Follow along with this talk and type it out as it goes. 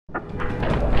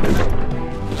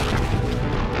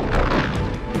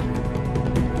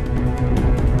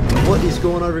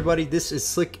going on, everybody? This is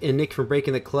Slick and Nick from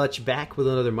Breaking the Clutch, back with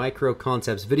another micro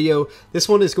concepts video. This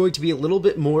one is going to be a little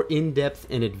bit more in-depth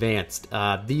and advanced.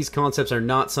 These concepts are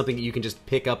not something that you can just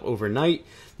pick up overnight.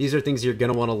 These are things you're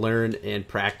going to want to learn and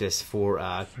practice for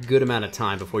a good amount of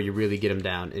time before you really get them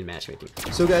down in matchmaking.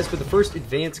 So guys, for the first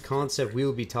advanced concept we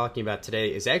will be talking about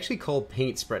today is actually called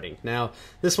paint spreading. Now,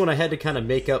 this one I had to kind of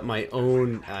make up my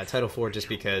own title for just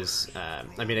because,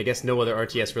 I mean, I guess no other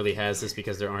RTS really has this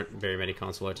because there aren't very many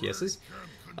console RTSs.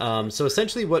 So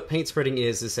essentially what paint spreading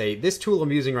is this tool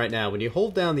I'm using right now, when you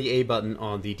hold down the A button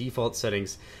on the default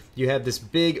settings, you have this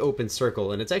big open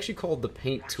circle, and it's actually called the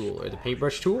paint tool or the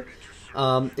paintbrush tool.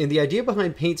 And the idea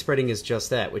behind paint spreading is just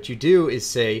that. What you do is,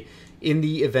 say, in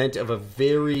the event of a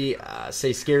very,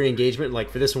 say, scary engagement, like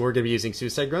for this one we're going to be using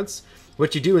suicide grunts,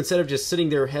 what you do, instead of just sitting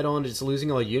there head on and just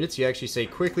losing all units, you actually say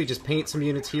quickly just paint some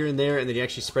units here and there, and then you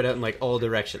actually spread out in like all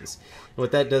directions. And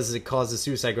what that does is it causes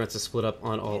suicide grunts to split up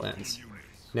on all ends.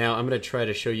 Now I'm going to try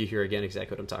to show you here again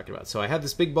exactly what I'm talking about. So I have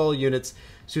this big ball of units,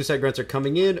 suicide grunts are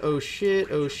coming in, oh shit,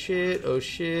 oh shit, oh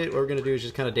shit. What we're going to do is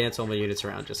just kind of dance all my units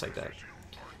around just like that.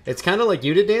 It's kind of like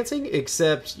unit dancing,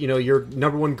 except, you know, your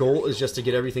 #1 goal is just to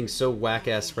get everything so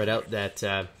whack-ass spread out that,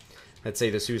 let's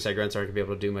say, the suicide grunts aren't going to be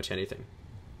able to do much anything.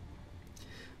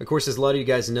 Of course, as a lot of you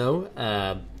guys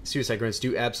know, suicide grunts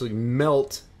do absolutely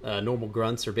melt normal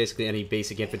grunts, or basically any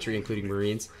basic infantry, including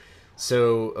Marines.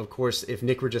 So, of course, if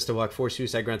Nick were just to walk 4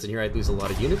 suicide grunts in here, I'd lose a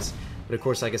lot of units. But, of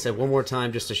course, like I said, one more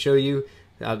time just to show you,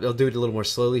 I'll do it a little more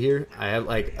slowly here.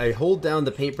 I hold down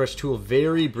the paintbrush tool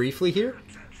very briefly here.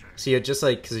 See, just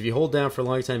like, because if you hold down for a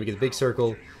long time, you get a big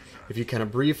circle. If you kind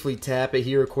of briefly tap it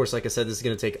here, of course, like I said, this is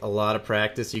going to take a lot of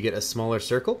practice. You get a smaller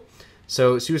circle.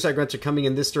 So suicide grunts are coming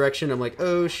in this direction. I'm like,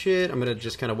 oh shit. I'm going to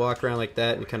just kind of walk around like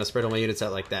that and kind of spread all my units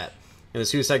out like that. And the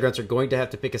suicide grunts are going to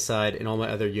have to pick a side, and all my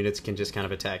other units can just kind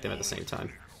of attack them at the same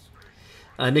time.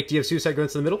 Nick, do you have suicide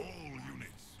grunts in the middle?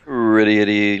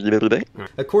 Ready, little bit.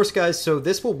 Of course, guys, so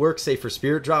this will work, say, for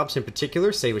spirit drops in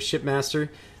particular, say with Shipmaster.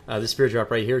 This spirit drop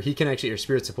right here, he can actually, or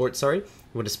spirit support, sorry.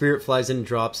 When a spirit flies in and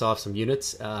drops off some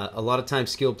units, a lot of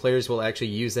times skilled players will actually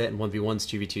use that in 1v1s,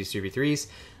 2v2s, 2v3s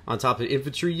on top of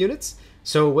infantry units.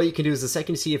 So what you can do is the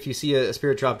second if you see a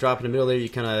spirit drop in the middle there, you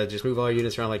kind of just move all your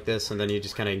units around like this, and then you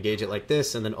just kind of engage it like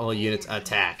this, and then all units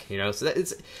attack, you know. So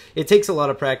it takes a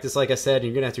lot of practice, like I said, and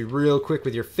you're going to have to be real quick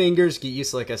with your fingers, get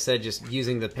used to, like I said, just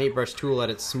using the paintbrush tool at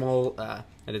its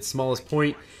smallest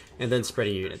point, and then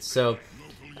spreading units. So,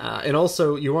 and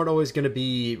also, you aren't always going to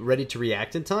be ready to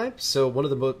react in time, so one of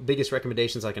the biggest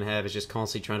recommendations I can have is just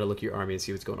constantly trying to look at your army and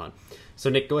see what's going on. So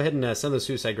Nick, go ahead and send those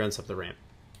suicide grunts up the ramp.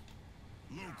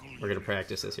 We're going to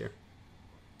practice this here.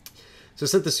 So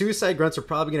since the suicide grunts are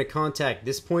probably going to contact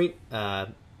this point,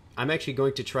 I'm actually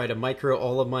going to try to micro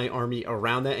all of my army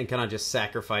around that and kind of just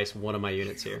sacrifice one of my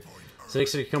units here. So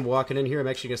next time you come walking in here, I'm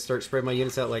actually going to start spreading my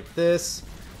units out like this.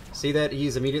 See that?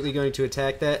 He's immediately going to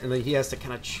attack that, and then he has to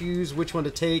kind of choose which one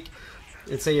to take.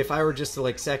 And say if I were just to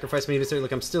like sacrifice my units there,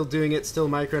 look, I'm still doing it, still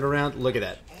microing around. Look at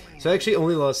that. So I actually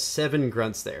only lost 7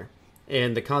 grunts there.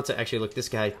 And the concept, actually, look, this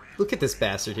guy, look at this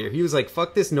bastard here. He was like,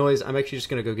 fuck this noise, I'm actually just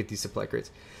going to go get these supply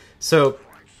crates. So,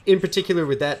 in particular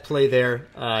with that play there,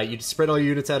 you just spread all your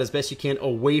units out as best you can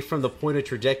away from the point of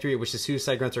trajectory at which the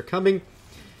suicide grunts are coming.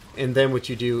 And then what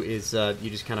you do is you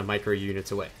just kind of micro your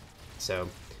units away. So,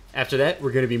 after that,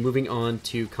 we're going to be moving on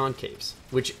to concaves,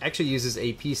 which actually uses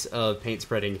a piece of paint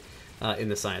spreading in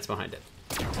the science behind it.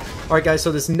 Alright guys,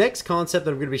 so this next concept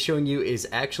that I'm going to be showing you is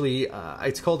actually,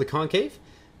 it's called the concave.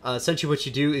 Essentially what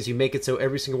you do is you make it so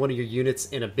every single one of your units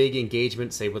in a big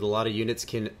engagement, say with a lot of units,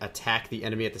 can attack the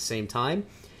enemy at the same time.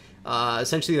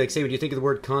 Essentially, like say when you think of the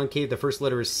word concave, the first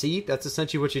letter is C. That's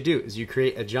essentially what you do, is you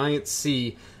create a giant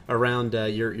C around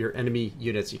your enemy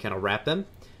units. You kind of wrap them,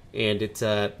 and it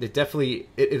definitely,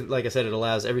 like I said, it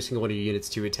allows every single one of your units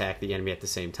to attack the enemy at the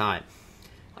same time.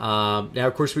 Now,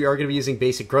 of course, we are going to be using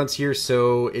basic grunts here,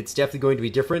 so it's definitely going to be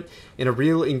different. In a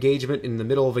real engagement in the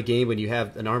middle of a game, when you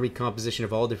have an army composition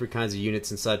of all different kinds of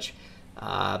units and such,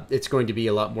 it's going to be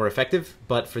a lot more effective.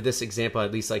 But for this example, I'd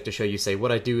at least like to show you, say,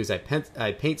 what I do is I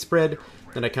paint spread,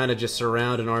 and I kind of just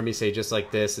surround an army, say, just like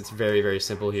this. It's very, very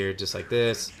simple here, just like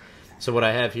this. So what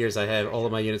I have here is I have all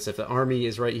of my units. If the army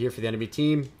is right here for the enemy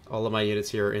team, all of my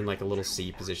units here are in like a little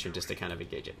C position just to kind of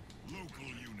engage it.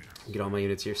 Get all my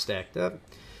units here stacked up.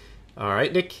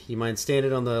 Alright, Nick, you mind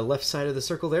standing on the left side of the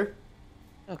circle there?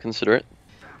 I'll consider it.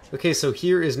 Okay, so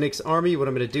here is Nick's army. What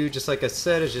I'm going to do, just like I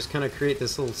said, is just kind of create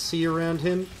this little C around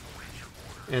him.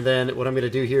 And then what I'm going to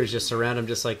do here is just surround him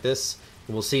just like this.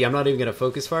 And we'll see. I'm not even going to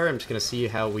focus fire. I'm just going to see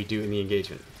how we do in the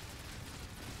engagement.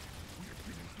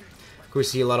 Of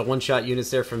course, you see a lot of one-shot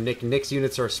units there from Nick. Nick's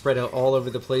units are spread out all over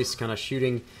the place, kind of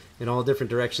shooting in all different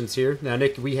directions here. Now,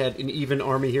 Nick, we had an even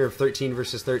army here of 13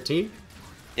 versus 13.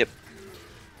 Yep.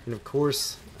 And of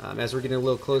course, as we're getting a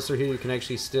little closer here, you can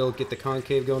actually still get the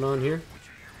concave going on here.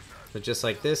 So just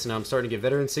like this, now I'm starting to get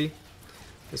veterancy.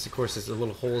 This, of course, is a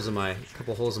little holes in my,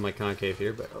 couple holes in my concave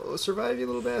here, but oh, survive, you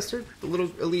little bastard! The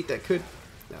little elite that could.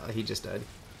 He just died.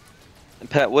 And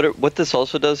Pat, what this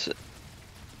also does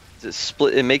is it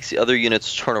split. It makes the other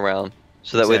units turn around,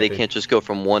 so that way they can't just go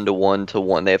from 1 to 1 to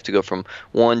 1. They have to go from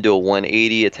 1 to a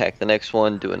 180, attack the next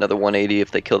one, do another 180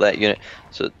 if they kill that unit.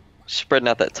 So spreading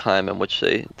out that time in which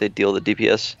they deal the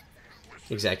DPS.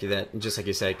 Exactly that, and just like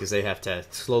you said, because they have to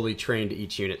slowly train to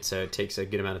each unit, so it takes a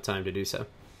good amount of time to do so.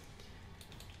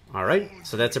 Alright,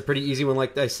 so that's a pretty easy one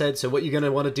like I said. So what you're going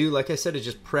to want to do, like I said, is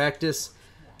just practice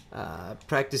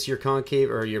your concave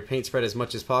or your paint spread as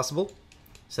much as possible.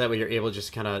 So that way you're able to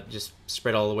just kind of just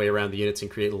spread all the way around the units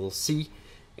and create a little C.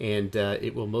 And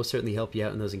it will most certainly help you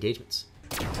out in those engagements.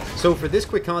 So for this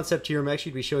quick concept here, I'm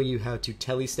actually going to be showing you how to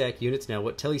telestack units. Now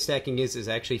what telestacking is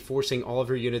actually forcing all of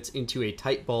your units into a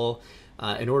tight ball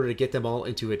in order to get them all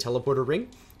into a teleporter ring.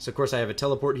 So of course I have a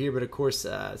teleport here, but of course,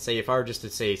 say if I were just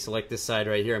to say select this side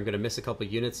right here, I'm going to miss a couple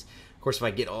of units. Of course, if I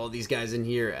get all these guys in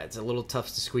here, it's a little tough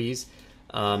to squeeze.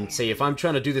 Say if I'm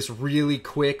trying to do this really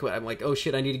quick, I'm like, oh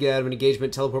shit, I need to get out of an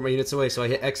engagement, teleport my units away. So I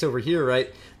hit X over here,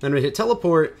 right? Then when I hit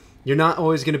teleport, you're not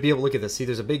always going to be able to look at this. See,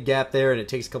 there's a big gap there, and it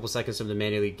takes a couple seconds for them to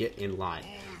manually get in line.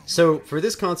 So for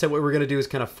this concept, what we're going to do is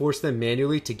kind of force them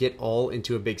manually to get all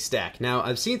into a big stack. Now,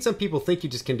 I've seen some people think you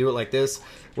just can do it like this,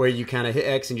 where you kind of hit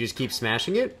X and you just keep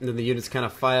smashing it, and then the units kind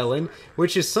of file in,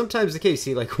 which is sometimes the case.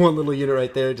 See, like one little unit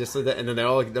right there, just like that, and then they're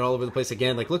all over the place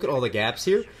again. Like, look at all the gaps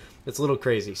here. It's a little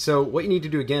crazy. So what you need to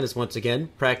do again is, once again,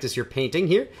 practice your painting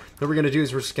here. What we're going to do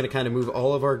is we're just going to kind of move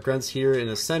all of our grunts here in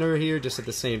the center here, just at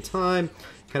the same time.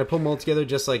 Kind of pull them all together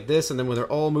just like this, and then when they're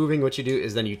all moving, what you do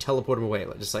is then you teleport them away,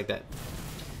 just like that.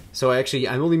 So I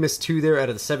only missed 2 there out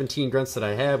of the 17 grunts that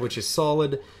I have, which is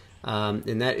solid.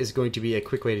 And that is going to be a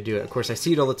quick way to do it. Of course, I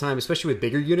see it all the time, especially with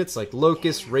bigger units like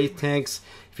Locusts, Wraith Tanks.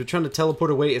 If you're trying to teleport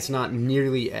away, it's not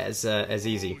nearly as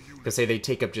easy, because say they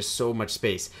take up just so much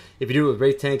space. If you do it with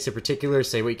Wraith Tanks in particular,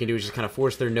 say what you can do is just kind of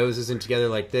force their noses in together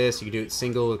like this. You can do it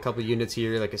single with a couple units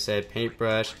here, like I said,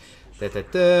 paintbrush, and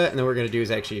then what we're going to do is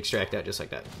actually extract out just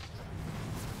like that.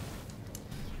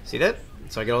 See that?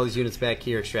 So I got all these units back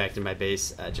here extracted my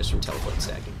base just from teleport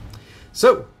stacking.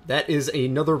 So that is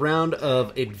another round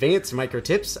of advanced micro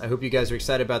tips. I hope you guys are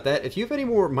excited about that. If you have any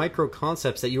more micro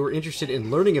concepts that you are interested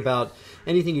in learning about,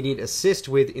 anything you need assist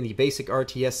with in the basic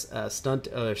RTS stunt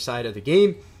side of the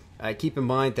game, keep in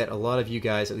mind that a lot of you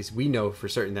guys, at least we know for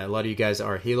certain that a lot of you guys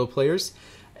are Halo players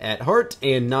at heart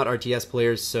and not RTS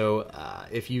players. So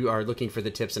if you are looking for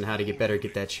the tips on how to get better,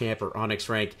 get that champ or Onyx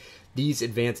rank, these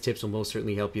advanced tips will most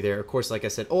certainly help you there. Of course, like I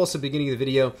said, also beginning of the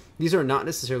video, these are not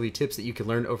necessarily tips that you can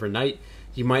learn overnight.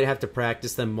 You might have to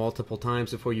practice them multiple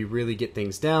times before you really get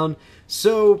things down.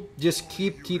 So just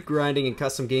keep grinding in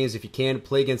custom games if you can.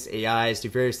 Play against AIs, do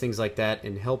various things like that,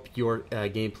 and help your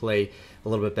gameplay a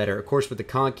little bit better. Of course, with the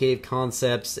concave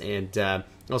concepts and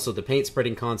also the paint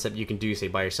spreading concept, you can do, say,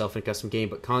 by yourself in a custom game,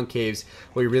 but concaves,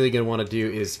 what you're really going to want to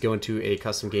do is go into a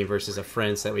custom game versus a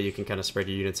friend, so that way you can kind of spread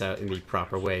your units out in the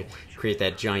proper way, create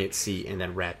that giant C, and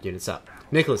then wrap units up.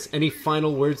 Nicholas, any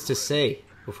final words to say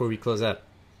before we close out?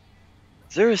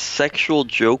 Is there a sexual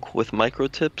joke with micro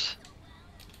tips?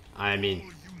 I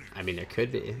mean, there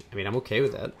could be. I mean, I'm okay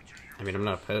with that. I mean, I'm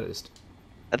not opposed.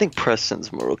 I think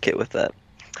Preston's more okay with that.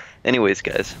 Anyways,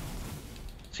 guys,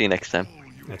 see you next time.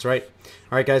 That's right.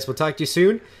 All right, guys, we'll talk to you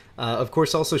soon. Of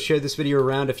course, also share this video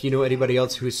around if you know anybody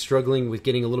else who is struggling with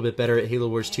getting a little bit better at Halo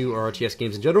Wars 2 or RTS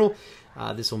games in general.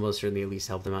 This will most certainly at least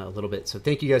help them out a little bit. So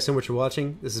thank you guys so much for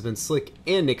watching. This has been Slick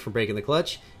and Nick from Breaking the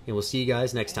Clutch, and we'll see you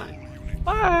guys next time.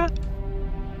 Bye!